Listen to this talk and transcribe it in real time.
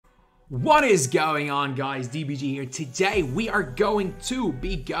What is going on, guys? DBG here. Today we are going to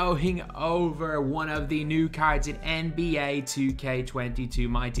be going over one of the new cards in NBA 2k22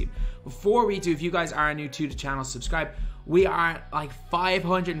 MyTEAM. Before we do, if you guys are new to the channel, subscribe. We are like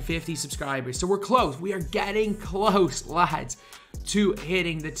 550 subscribers, so we're close. We are getting close, lads, to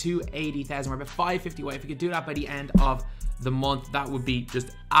hitting the 280,000. We're about 550 away. If we could do that by the end of the month, that would be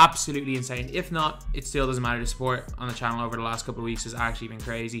just absolutely insane. If not, it still doesn't matter. The support on the channel over the last couple of weeks has actually been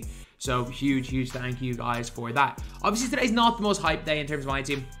crazy. So huge thank you guys for that. Obviously today's not the most hyped day in terms of my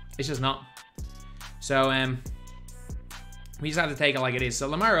team. It's just not. So we just have to take it like it is. So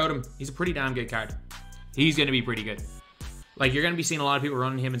Lamar Odom, he's a pretty damn good card. He's going to be pretty good. Like, you're going to be seeing a lot of people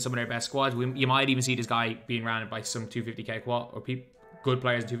running him in some of their best squads. You might even see this guy being ran by some 250k quad or good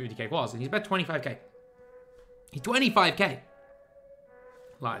players in 250k quads, and he's about 25k. He's 25k,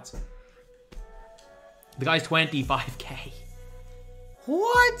 lads. The guy's 25k.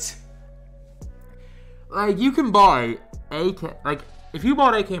 What? Like, you can buy AK. Like, if you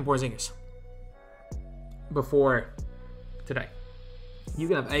bought AK and Porzingis before today, you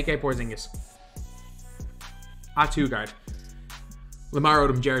can have AK Porzingis at 2 guard, Lamar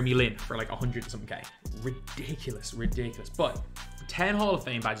Odom, Jeremy Lin for like 100 something K. Ridiculous. But 10 Hall of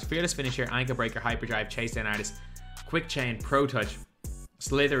Fame badges: Fearless Finisher, Ankle Breaker, Hyperdrive, Chase Down Artist, Quick Chain, Pro Touch,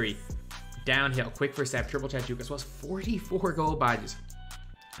 Slithery, Downhill, Quick First Step, Triple Check Juke, as well as 44 gold badges.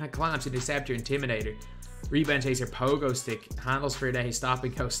 And Clamps, Interceptor, Intimidator, Rebound Chaser, Pogo Stick, Handles for a Day, Stop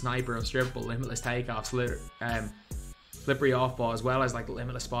and Go, Sniper, Unstrippable, Limitless Takeoff, Slippery Off Ball, as well as like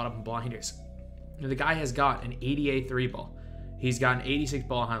Limitless Spot Up and Blinders. Now, the guy has got an 88 3 ball. He's got an 86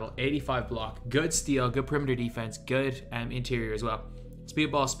 ball handle, 85 block, good steal, good perimeter defense, good interior as well.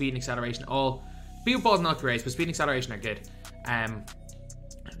 Speed ball, speed and acceleration, all. Speed ball's not great, but speed and acceleration are good.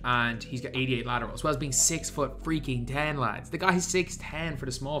 And he's got 88 lateral, as well as being 6 foot freaking 10, lads. The guy's 6'10" for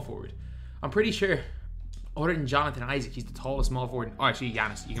the small forward. I'm pretty sure, other than Jonathan Isaac, he's the tallest small forward. Oh, actually,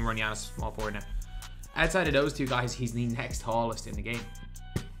 Giannis. You can run Giannis small forward now. Outside of those two guys, he's the next tallest in the game.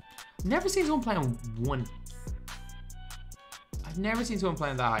 Never seen someone play on one. I've never seen someone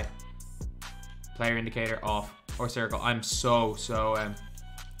playing that high. Player indicator off or circle. I'm so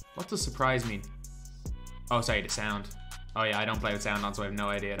what does surprise mean? Oh, sorry, the sound. Oh yeah, I don't play with sound on, so I have no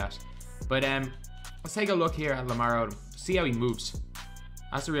idea that. But let's take a look here at Lamar Odom. See how he moves.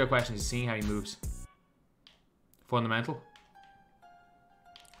 That's the real question, is seeing how he moves. Fundamental.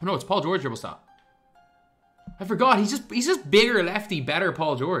 Oh no, it's Paul George dribble stop. I forgot, he's just bigger lefty, better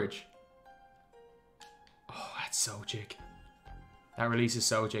Paul George. Oh, that's so chick. That release is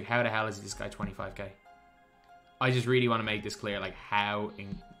so chick. How the hell is this guy 25k? I just really want to make this clear. Like, how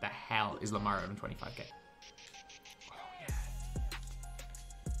in the hell is Lamar Odom 25k? Oh, yeah.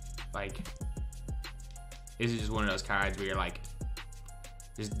 Like, this is just one of those cards where you're like,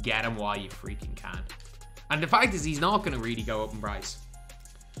 just get him while you freaking can. And the fact is, he's not going to really go up in price.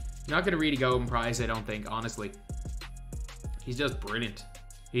 He's not going to really go up in price, I don't think, honestly. He's just brilliant.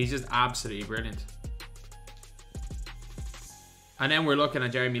 He's just absolutely brilliant. And then we're looking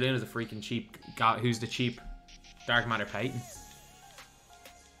at Jeremy Lin as a freaking cheap guy, who's the cheap Dark Matter Payton,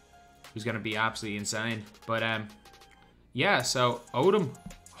 who's going to be absolutely insane. But yeah, so Odom,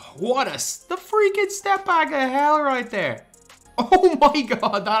 what the freaking step back of hell right there. Oh my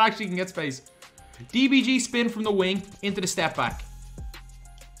god, that actually can get space. DBG spin from the wing into the step back.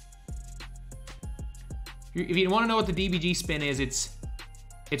 If you want to know what the DBG spin is, it's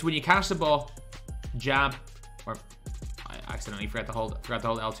when you catch the ball, jab, or I accidentally forgot to hold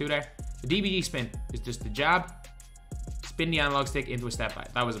L2 there. The DBG spin is just the jab, spin the analog stick into a step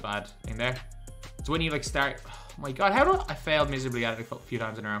back. That was a bad thing there. So when you like start, oh my god, I failed miserably at it a few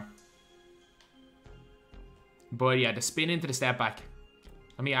times in a row. But yeah, the spin into the step back.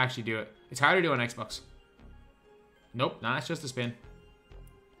 Let me actually do it. It's harder to do on Xbox. Nope, nah, it's just a spin.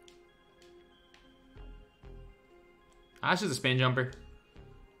 That's just a spin jumper.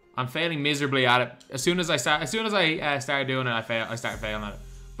 I'm failing miserably at it. As soon as I start doing it, I start failing at it.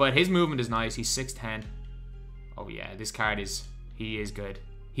 But his movement is nice. He's 6'10". Oh yeah, this card he is good.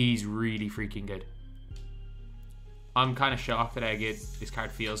 He's really freaking good. I'm kind of shocked that how good this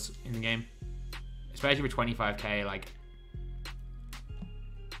card feels in the game, especially with 25k. Like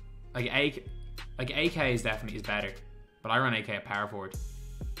AK is definitely better, but I run AK at power forward.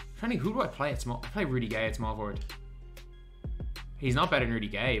 I'm trying to think, who do I play at small? I play Rudy Gay at small forward. He's not better than Rudy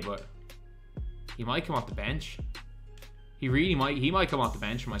Gay, but he might come off the bench. He might come off the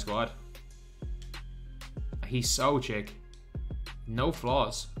bench for my squad. He's so chick. No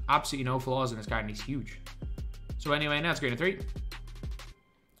flaws. Absolutely no flaws in this card, and he's huge. So anyway, now it's grade of 3.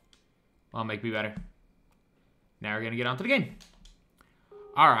 I'll make me better. Now we're going to get on to the game.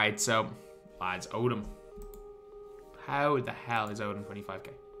 Alright, so, lads, Odom. How the hell is Odom 25k?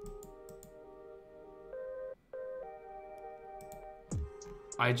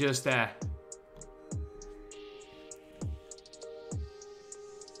 I just,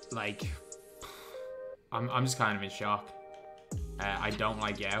 like, I'm just kind of in shock. I don't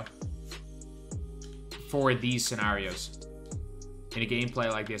like Yao for these scenarios. In a gameplay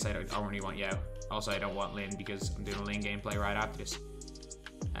like this, I don't really want Yao. Also, I don't want Lin because I'm doing a Lin gameplay right after this.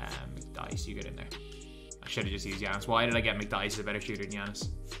 McDice, you get in there. I should have just used Giannis. Why did I get McDice as a better shooter than Giannis?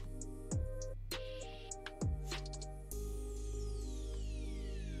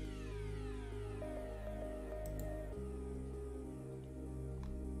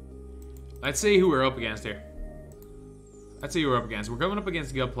 Let's see who we're up against here. Let's see who we're up against. We're coming up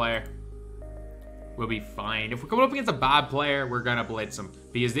against a good player. We'll be fine. If we're coming up against a bad player, we're gonna blitz him.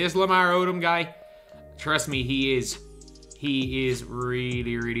 Because this Lamar Odom guy, trust me, he is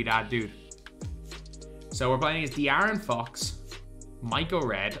really, really that dude. So we're playing against De'Aaron Fox, Michael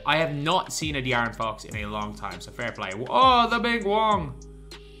Red. I have not seen a De'Aaron Fox in a long time, so fair play. Oh, the big Wong.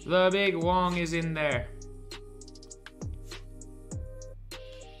 The big Wong is in there.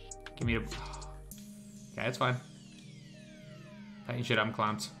 Give me a... Okay, that's fine. Tighten shit, I'm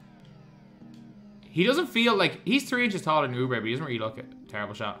clamped. He doesn't feel like... He's 3 inches taller than Uber, but he doesn't really look at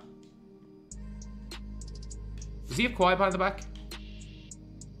terrible shot. Does he have quiet behind the back?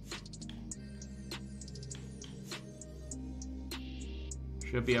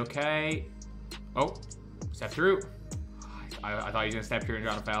 Should be okay. Oh, step through. I thought he was going to step through and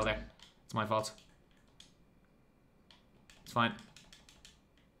drop a foul there. It's my fault. It's fine.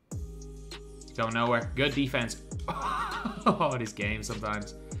 It's going nowhere. Good defense. Oh, this game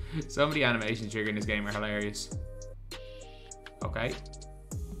sometimes. Some of the animations triggering this game are hilarious. Okay.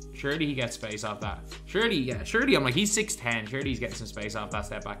 Surely he gets space off that. Surely, yeah. Surely, I'm like, he's 6'10". Surely he's getting some space off that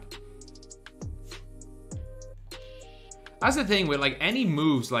step back. That's the thing with, like, any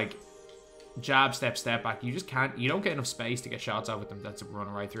moves, like, jab, step back, you just can't, you don't get enough space to get shots off with them. That's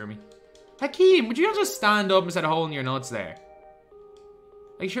running right through me. Hakeem, would you not just stand up instead of holding your nuts there?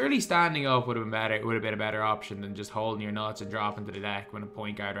 Like, surely standing up would have been better. It would have been a better option than just holding your nuts and dropping to the deck when a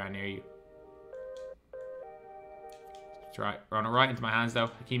point guard ran near you. That's right. Running right into my hands, though.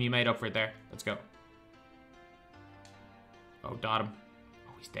 Hakeem, you made up for it there. Let's go. Oh, dot him.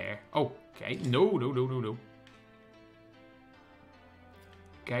 Oh, he's there. Oh, okay. No.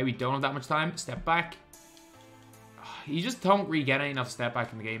 Okay, we don't have that much time. Step back. You just don't really get enough step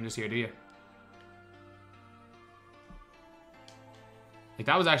back in the game this year, do you? Like,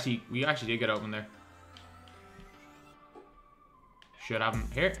 that was actually... We actually did get open there. Should have him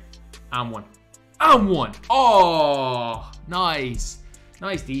here. And one. And one! Oh! Nice.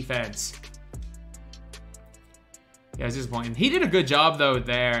 Nice defense. Yeah, it's disappointing. He did a good job, though,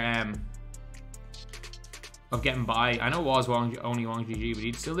 there, of getting by. I know it was only Wong GG, but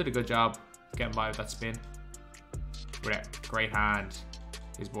he still did a good job of getting by with that spin. With a great hand.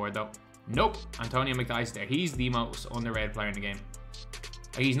 His board, though. Nope. Antonio McDice there. He's the most underrated player in the game.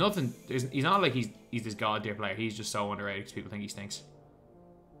 Like, he's nothing. He's not like he's this god tier player. He's just so underrated because people think he stinks.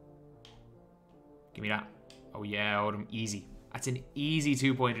 Give me that. Oh yeah, Odom, easy. That's an easy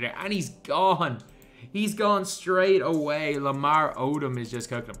 2-pointer there, and he's gone. He's gone straight away. Lamar Odom is just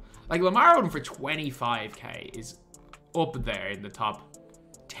cooking him. Like, Lamar Odom for 25k is up there in the top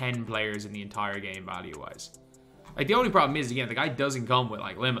 10 players in the entire game value-wise. Like, the only problem is, again, the guy doesn't come with,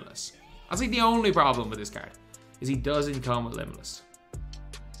 like, Limitless. That's, like, the only problem with this card, is he doesn't come with Limitless.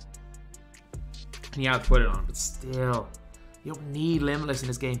 And you have to put it on, but still, you don't need Limitless in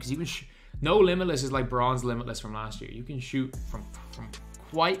this game, because you can no Limitless is like Bronze Limitless from last year. You can shoot from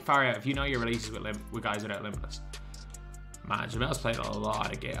quite far out if you know your releases with guys without Limitless. Man, Jamel's played a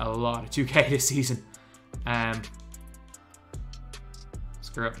lot of 2K this season.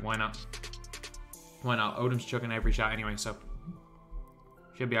 Screw it, why not? Why not? Odom's chucking every shot anyway, so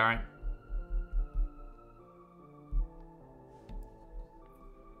should be alright.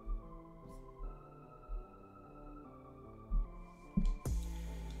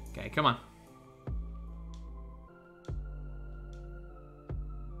 Okay, come on.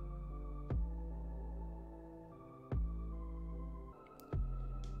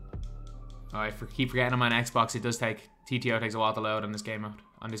 I keep forgetting on my Xbox it does take TTO takes a while to load on this game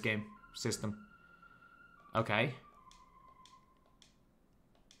system. Okay.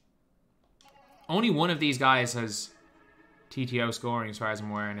 Only one of these guys has TTO scoring as far as I'm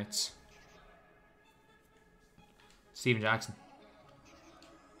aware, and it's Steven Jackson.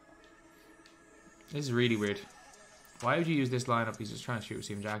 This is really weird. Why would you use this lineup? He's just trying to shoot with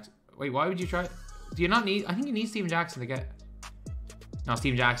Steven Jackson. Wait, why would you try? Do you not need? I think you need Steven Jackson to get. No,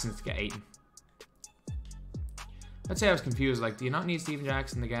 Steven Jackson to get Aiton. Let's say I was confused. Like, do you not need Steven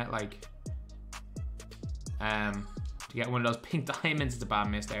Jackson to get, like, to get one of those pink diamonds? It's a bad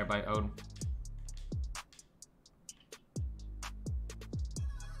miss there by Odom.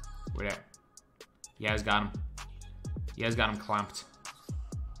 We're there. He has got him. He has got him clamped.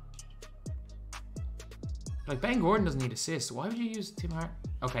 Like, Ben Gordon doesn't need assists. Why would you use Tim Hart?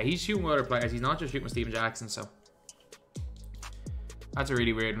 Okay, he's shooting with other players. He's not just shooting with Steven Jackson, so that's a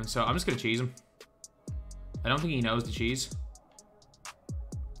really weird one. So I'm just going to cheese him. I don't think he knows the cheese.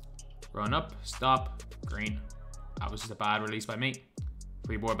 Run up, stop, green. That was just a bad release by me.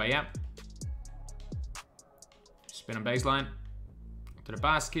 Free board by yeah. Spin on baseline. To the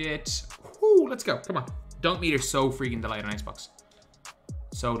basket. Woo, let's go. Come on. Dunk meter so freaking delayed on Xbox.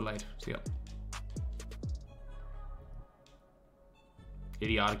 So delayed. Steal.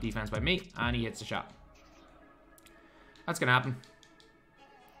 Idiotic defense by me, and he hits the shot. That's gonna happen.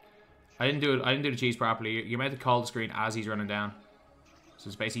 I didn't do it. I didn't do the cheese properly. You're meant to call the screen as he's running down, so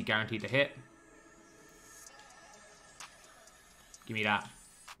it's basically guaranteed to hit. Give me that.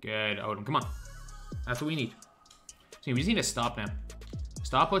 Good, Odom. Come on. That's what we need. So we just need to stop now.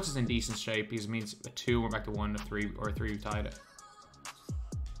 Stop puts us in decent shape because it means a 2, we're back to 1, a 3, or a 3, we tied it.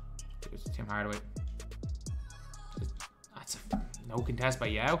 It's Tim Hardaway. That's a no contest by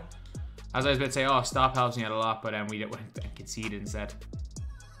Yao. As I was about to say, oh, stop helps me out a lot, but we went and conceded instead.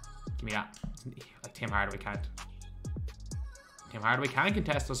 Give me that. Like, Tim Hardaway can't. Tim Hardaway can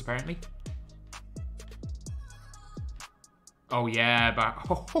contest us, apparently. Oh, yeah, but...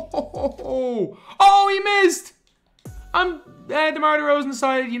 Oh, he missed! DeMar DeRozan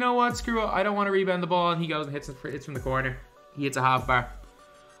decided, you know what, screw it. I don't want to rebound the ball, and he goes and hits it from the corner. He hits a half bar.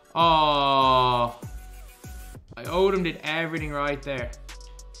 Oh... Odom did everything right there.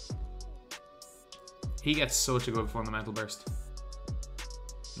 He gets such a good fundamental burst.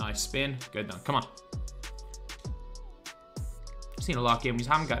 Nice spin. Good done. Come on. Just need to lock in. We just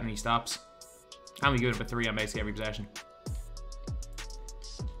haven't gotten any stops. And we give it a 3 on basically every possession.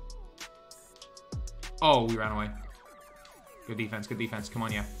 Oh, we ran away. Good defense. Good defense. Come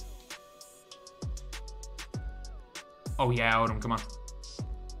on, yeah. Oh, yeah, Odom. Come on.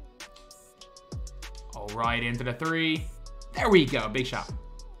 Right into the 3. There we go. Big shot.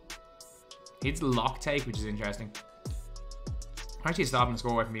 It's lock take, which is interesting. Actually stopping the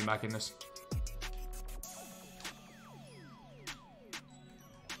score away from being back in this.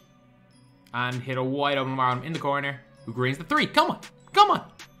 And hit a wide open Lamar in the corner, who greens the 3. Come on. Come on.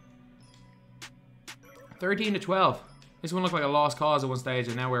 13 to 12. This one looked like a lost cause at one stage,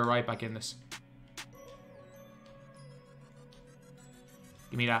 and now we're right back in this.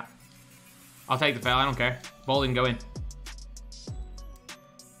 Give me that. I'll take the foul, I don't care. Ball didn't go in.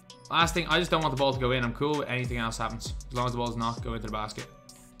 Last thing, I just don't want the ball to go in. I'm cool with anything else happens. As long as the ball does not go into the basket.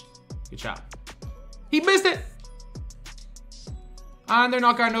 Good shot. He missed it! And they're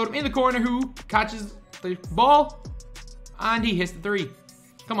not guarding Odom in the corner, who catches the ball. And he hits the 3.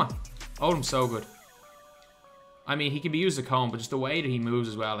 Come on. Odom's so good. I mean, he can be used as a cone, but just the way that he moves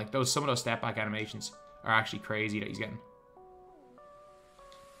as well. Like, some of those step back animations are actually crazy that he's getting.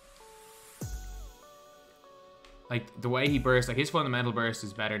 Like, the way he bursts, like, his fundamental burst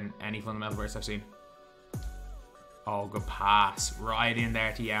is better than any fundamental burst I've seen. Oh, good pass. Right in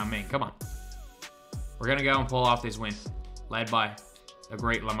there to Yao Ming. Come on. We're going to go and pull off this win. Led by the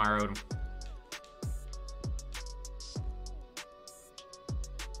great Lamar Odom.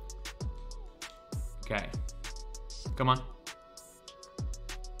 Okay. Come on.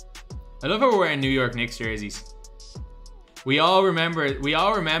 I love how we're wearing New York Knicks jerseys. We all remember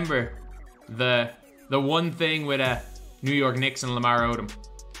the one thing with New York Knicks and Lamar Odom.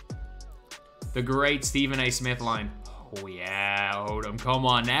 The great Stephen A. Smith line. Oh yeah, Odom, come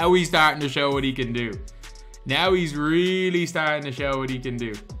on. Now he's starting to show what he can do. Now he's really starting to show what he can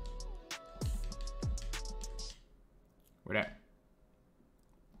do. We're there.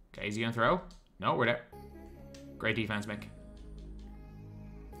 Okay, is he gonna throw? No, we're there. Great defense, Mick.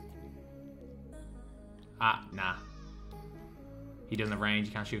 Ah, nah. He doesn't have range,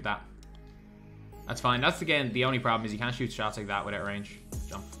 he can't shoot that. That's fine. That's, again, the only problem is you can't shoot shots like that without range.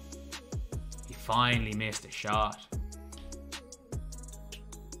 Jump. He finally missed a shot.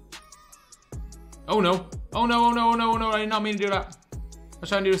 Oh no. Oh no, oh no, oh no, oh no. I did not mean to do that. I was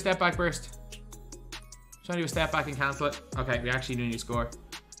trying to do a step back burst. Trying to do a step back and cancel it. Okay, we actually do need to score.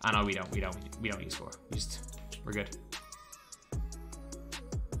 Ah no, we don't need to score. We're good.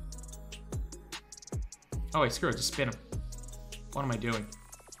 Oh wait, screw it, just spin him. What am I doing?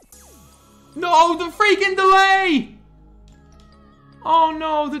 No, the freaking delay! Oh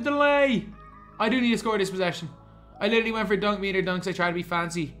no, the delay! I do need to score this possession. I literally went for dunk meter dunks. I tried to be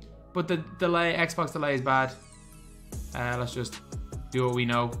fancy, but the delay, Xbox delay is bad. Let's just do what we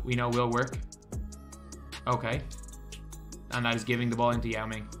know will work. Okay. And that is giving the ball into Yao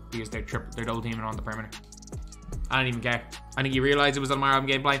Ming because they're double teaming on the perimeter. I don't even care. I think he realized it was on my own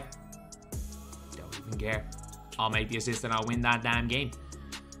gameplay. Don't even care. I'll make the assist and I'll win that damn game.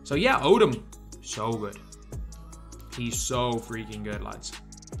 So yeah, Odom, so good. He's so freaking good, lads.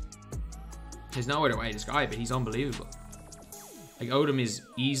 There's no other way to describe it. He's unbelievable. Like, Odom is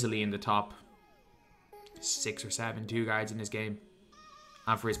easily in the top 6 or 7 two guards in this game.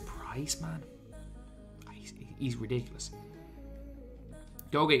 And for his price, man, he's ridiculous.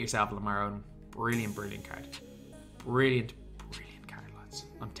 Go get yourself a Lamar Odom. Brilliant, brilliant card. Brilliant, brilliant card, lads.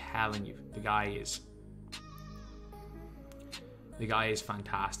 I'm telling you, the guy is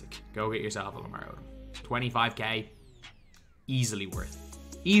fantastic. Go get yourself a Lamar Odom. 25k, easily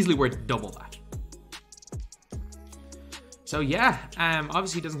worth double that. So yeah,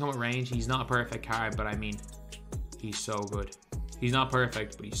 obviously he doesn't come with range. He's not a perfect card, but I mean, he's so good. He's not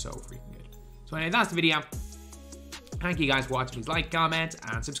perfect, but he's so freaking good. So anyway, that's the video. Thank you guys for watching. Please like, comment,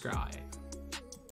 and subscribe.